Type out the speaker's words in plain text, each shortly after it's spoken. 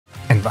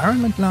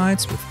Environment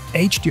lights with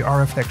HDR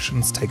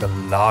reflections take a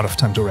lot of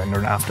time to render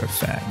in After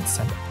Effects,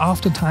 and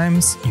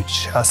oftentimes you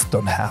just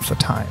don't have the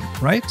time,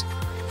 right?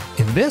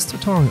 In this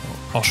tutorial,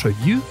 I'll show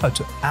you how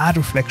to add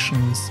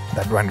reflections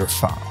that render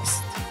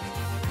fast.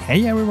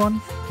 Hey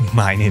everyone,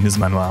 my name is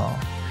Manuel.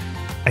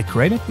 I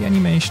created the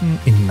animation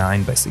in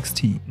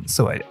 9:16,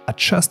 so I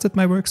adjusted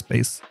my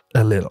workspace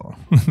a little.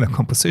 The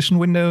composition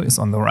window is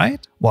on the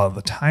right, while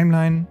the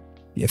timeline,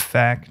 the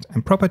effect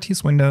and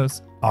properties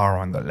windows are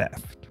on the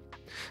left.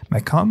 My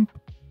comp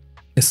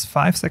is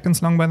 5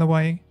 seconds long, by the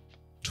way,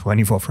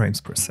 24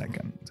 frames per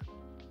second.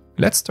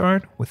 Let's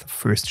start with the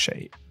first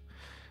shape.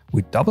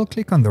 We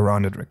double-click on the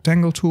rounded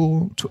rectangle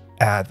tool to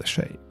add the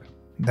shape.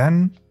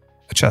 Then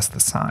adjust the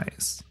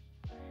size.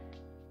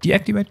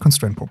 Deactivate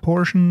constraint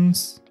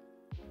proportions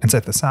and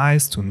set the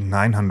size to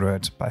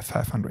 900 by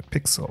 500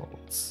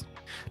 pixels.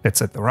 Let's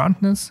set the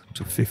roundness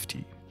to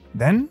 50.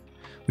 Then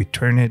we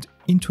turn it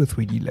into a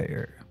 3D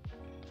layer.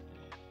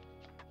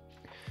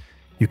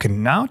 You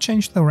can now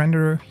change the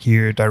renderer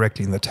here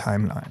directly in the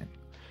timeline.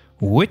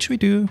 Which we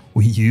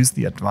use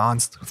the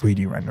advanced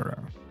 3D renderer.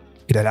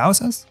 It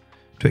allows us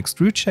to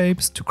extrude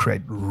shapes to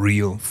create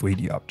real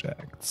 3D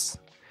objects.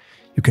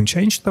 You can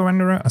change the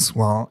renderer as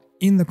well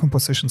in the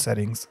composition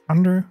settings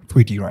under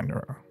 3D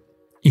renderer.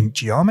 In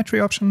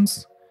geometry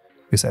options,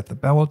 we set the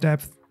bevel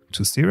depth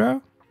to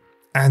 0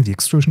 and the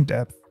extrusion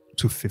depth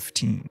to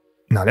 15.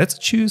 Now let's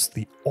choose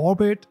the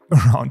orbit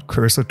around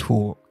cursor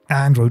tool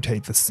and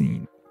rotate the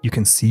scene. You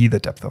can see the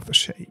depth of the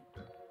shape.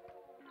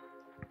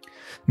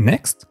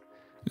 Next,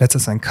 let's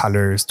assign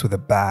colors to the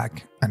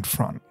back and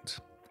front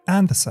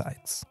and the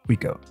sides. We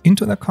go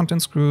into the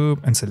contents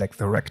group and select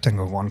the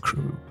rectangle 1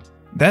 group.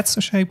 That's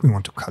the shape we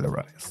want to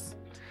colorize.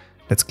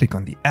 Let's click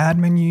on the Add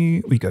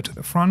menu, we go to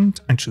the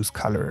front and choose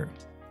color.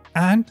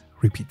 And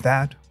repeat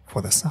that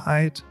for the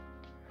side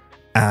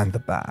and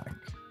the back.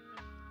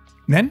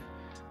 Then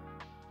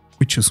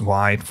we choose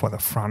white for the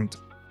front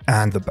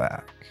and the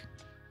back.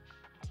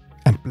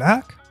 And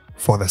black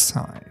for the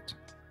side.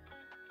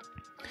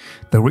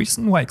 The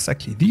reason why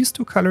exactly these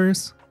two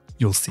colors,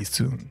 you'll see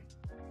soon.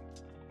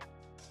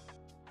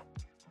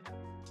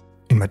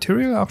 In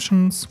material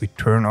options, we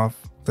turn off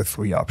the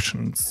 3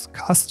 options: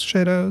 cast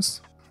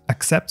shadows,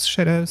 accept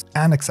shadows,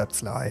 and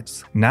accept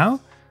lights. Now,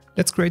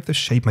 let's create the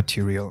shape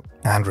material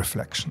and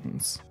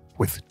reflections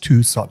with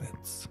 2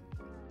 solids.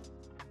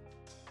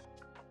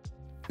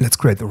 Let's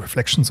create the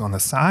reflections on the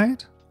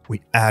side.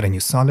 We add a new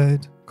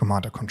solid,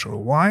 Command or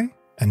Control Y,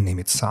 and name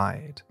it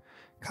side.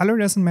 Color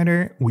doesn't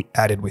matter, we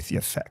add it with the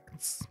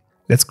effects.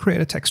 Let's create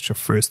a texture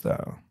first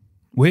though,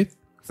 with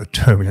the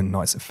turbulent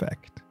noise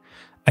effect.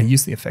 I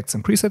use the effects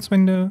and presets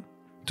window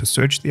to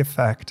search the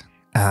effect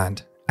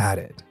and add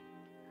it.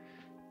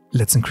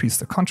 Let's increase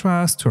the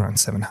contrast to around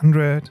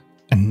 700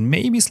 and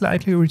maybe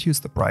slightly reduce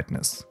the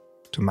brightness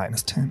to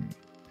 -10.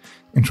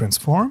 In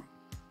transform,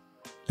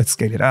 let's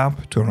scale it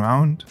up to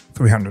around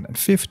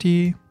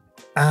 350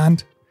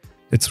 and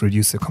let's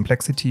reduce the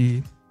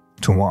complexity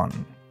to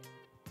 1.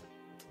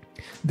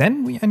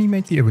 Then we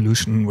animate the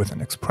evolution with an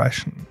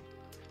expression.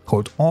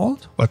 Hold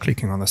Alt while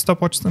clicking on the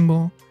stopwatch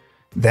symbol.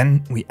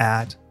 Then we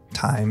add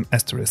time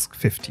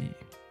 *50.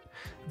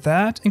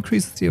 That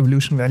increases the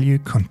evolution value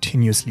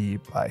continuously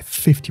by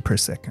 50 per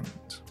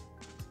second.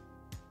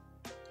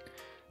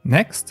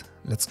 Next,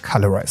 let's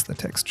colorize the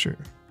texture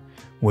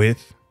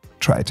with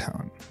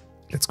Tritone.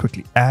 Let's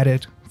quickly add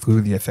it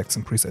through the effects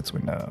and presets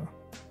window.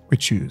 We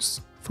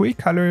choose 3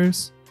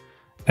 colors.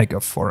 I go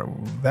for a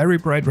very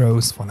bright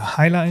rose for the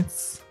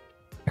highlights,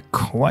 a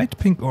quite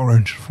pink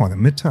orange for the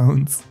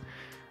midtones,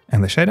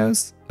 and the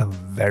shadows a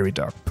very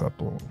dark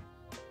purple.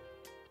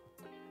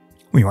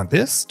 We want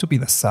this to be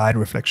the side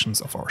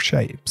reflections of our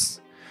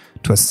shapes.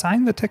 To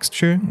assign the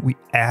texture, we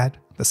add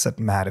the Set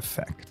Matte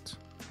effect.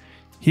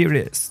 Here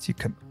it is. You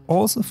can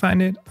also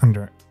find it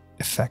under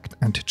Effect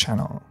and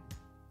Channel.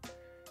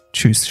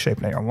 Choose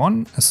Shape Layer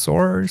 1 as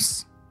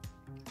source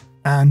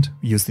and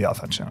use the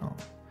Alpha channel.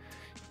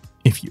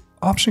 If you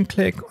option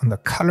click on the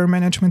color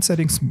management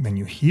settings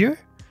menu here,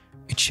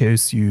 it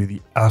shows you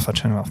the alpha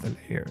channel of the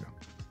layer,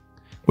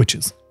 which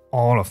is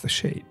all of the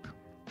shape.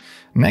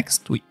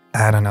 Next, we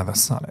add another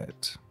solid.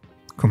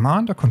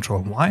 Command or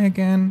Control Y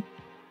again,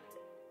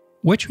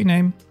 which we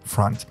name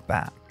front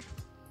back.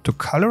 To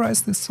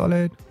colorize this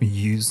solid, we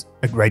use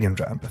a gradient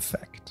ramp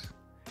effect.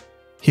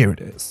 Here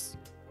it is.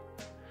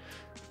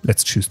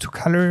 Let's choose 2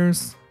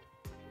 colors,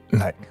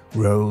 like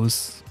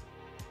rose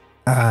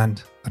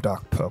and a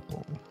dark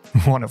purple.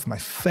 One of my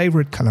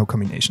favorite color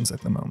combinations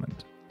at the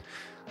moment.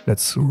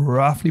 Let's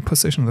roughly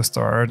position the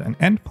start and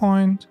end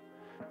point.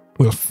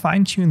 We'll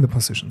fine-tune the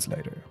positions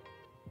later.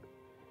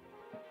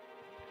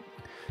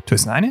 To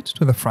assign it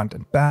to the front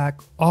and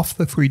back of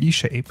the 3D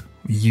shape,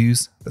 we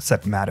use the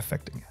Set Matte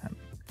effect again.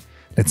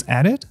 Let's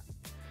add it.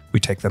 We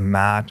take the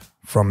matte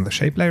from the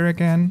shape layer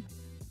again.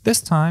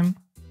 This time,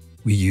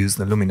 we use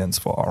the luminance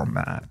for our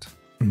matte.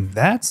 And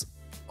that's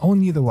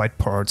only the white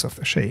parts of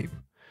the shape,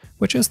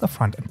 which is the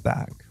front and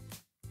back.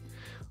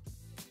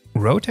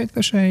 Rotate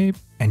the shape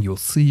and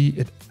you'll see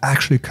it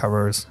actually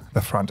covers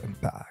the front and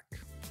back.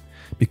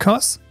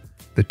 Because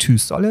the two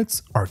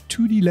solids are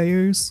 2D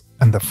layers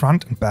and the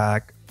front and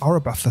back are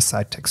above the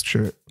side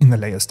texture in the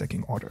layer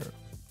stacking order.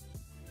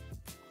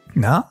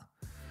 Now,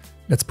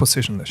 let's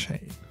position the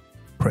shape.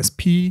 Press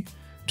P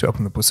to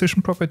open the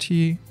position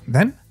property,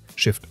 then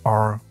Shift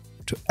R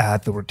to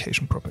add the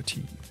rotation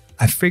property.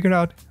 I figured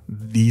out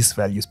these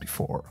values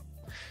before.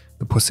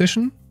 The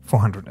position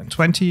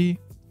 420,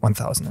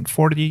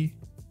 1040,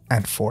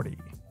 and 40.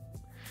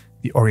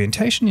 The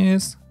orientation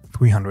is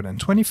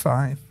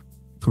 325,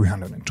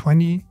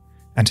 320,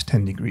 and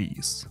 10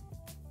 degrees.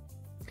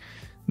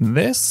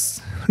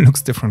 This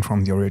looks different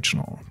from the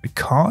original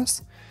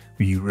because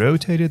we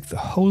rotated the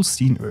whole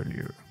scene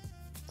earlier.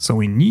 So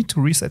we need to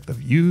reset the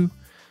view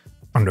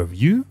under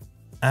View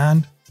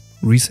and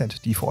Reset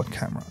Default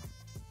Camera.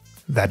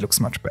 That looks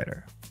much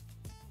better.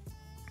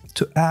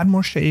 To add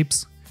more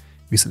shapes,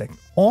 we select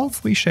all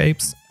three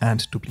shapes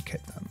and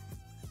duplicate them.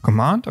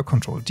 Command or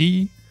Ctrl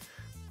D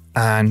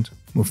and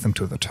move them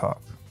to the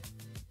top.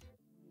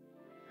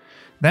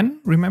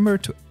 Then remember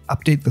to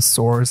update the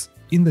source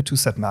in the two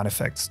set matte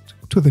effects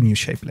to the new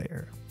shape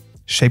layer.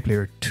 Shape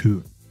layer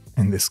 2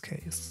 in this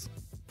case.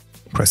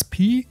 Press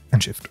P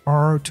and Shift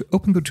R to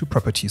open the two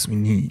properties we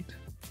need.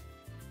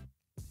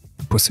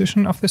 The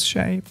position of this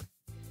shape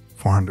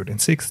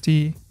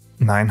 460,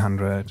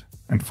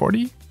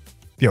 940.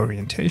 The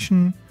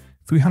orientation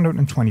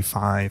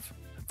 325,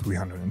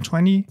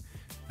 320,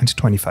 and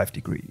 25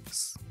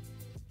 degrees.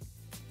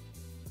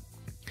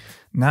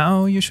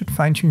 Now you should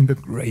fine-tune the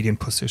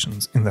gradient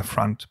positions in the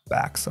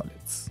front-back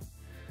solids.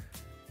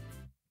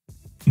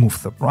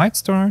 Move the bright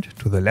start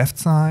to the left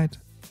side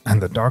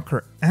and the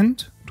darker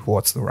end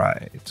towards the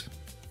right.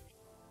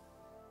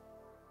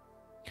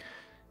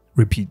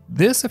 Repeat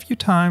this a few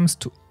times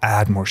to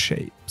add more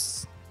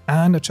shapes,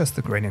 and adjust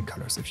the gradient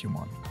colors if you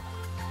want.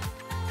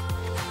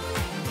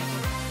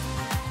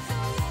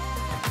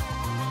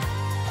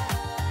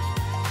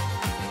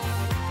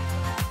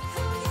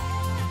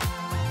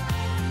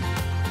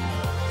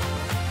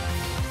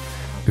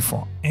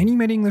 Before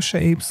animating the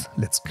shapes,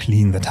 let's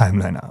clean the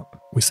timeline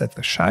up. We set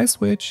the shy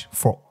switch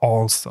for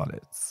all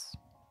solids.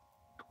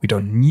 We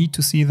don't need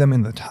to see them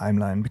in the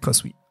timeline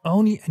because we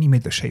only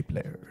animate the shape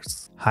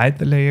layers. Hide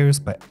the layers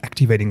by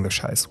activating the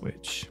shy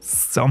switch.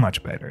 So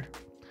much better.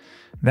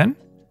 Then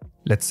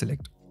let's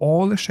select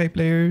all the shape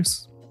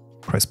layers,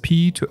 press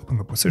P to open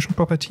the position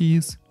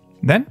properties,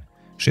 then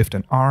Shift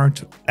and R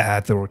to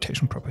add the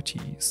rotation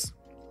properties.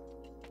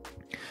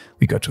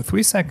 We go to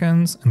 3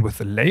 seconds and with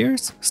the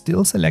layers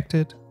still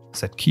selected,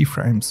 set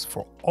keyframes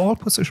for all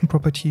position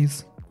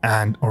properties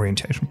and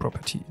orientation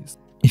properties.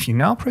 If you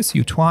now press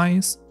U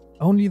twice,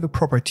 only the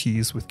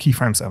properties with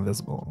keyframes are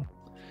visible.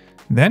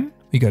 Then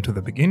we go to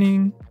the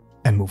beginning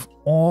and move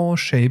all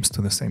shapes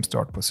to the same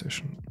start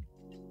position.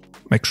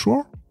 Make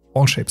sure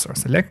all shapes are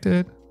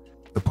selected,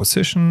 the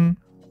position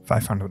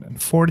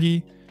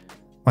 540,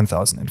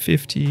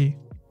 1050,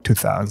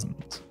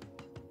 2000.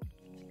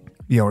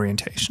 The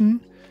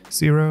orientation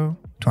 0,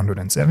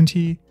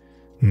 270,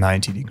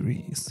 90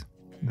 degrees.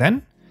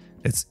 Then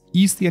let's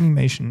ease the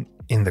animation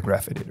in the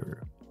graph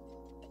editor.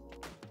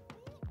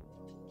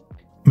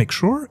 Make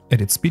sure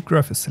Edit Speed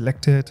Graph is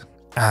selected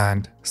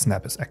and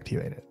Snap is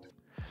activated.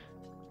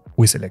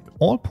 We select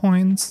all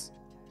points,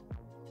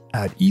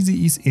 add Easy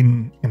Ease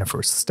in a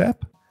first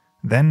step,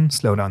 then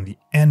slow down the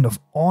end of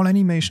all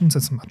animations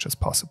as much as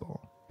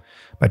possible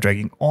by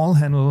dragging all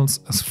handles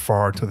as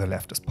far to the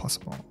left as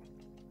possible.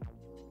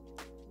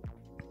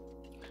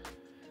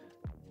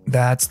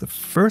 That's the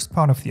first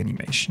part of the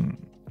animation,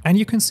 and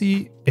you can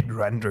see it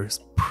renders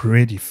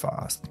pretty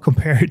fast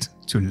compared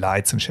to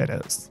lights and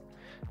shadows.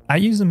 I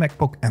use a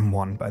MacBook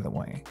M1 by the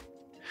way,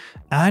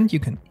 and you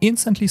can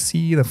instantly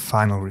see the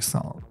final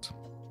result.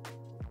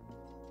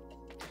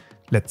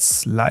 Let's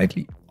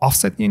slightly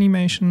offset the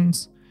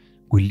animations.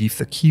 We leave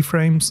the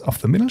keyframes of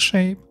the middle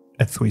shape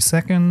at 3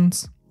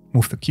 seconds,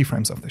 move the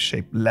keyframes of the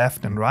shape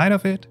left and right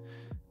of it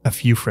a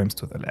few frames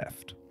to the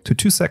left, to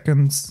 2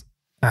 seconds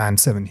and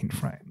 17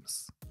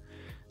 frames.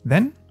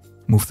 Then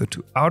move the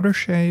two outer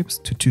shapes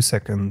to 2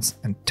 seconds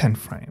and 10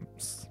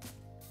 frames.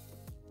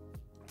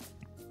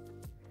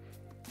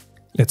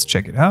 Let's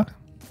check it out.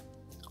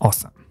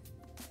 Awesome.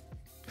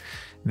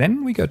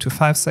 Then we go to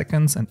 5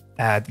 seconds and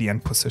add the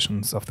end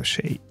positions of the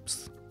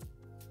shapes.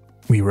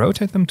 We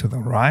rotate them to the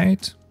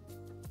right.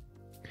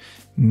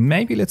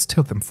 Maybe let's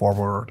tilt them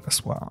forward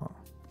as well.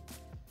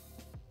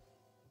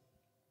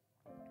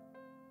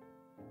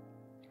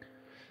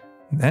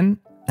 Then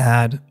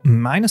add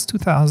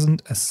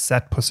 -2000 as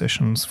set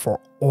positions for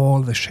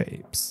all the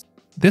shapes.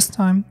 This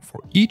time for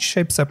each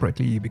shape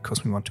separately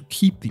because we want to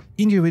keep the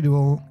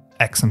individual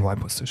X and Y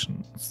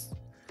positions.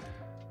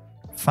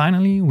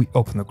 Finally, we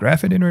open the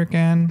graph editor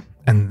again,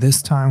 and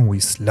this time we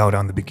slow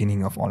down the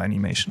beginning of all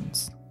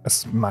animations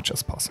as much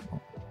as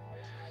possible.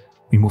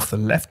 We move the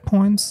left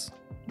points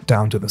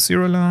down to the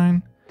 0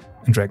 line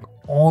and drag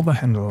all the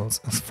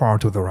handles as far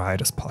to the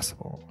right as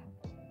possible.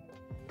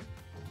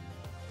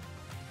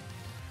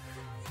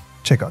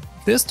 Check out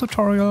this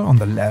tutorial on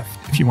the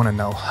left if you want to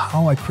know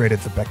how I created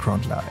the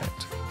background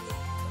light.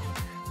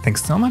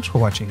 Thanks so much for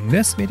watching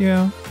this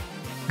video.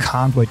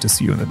 Can't wait to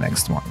see you in the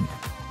next one.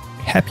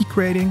 Happy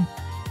creating!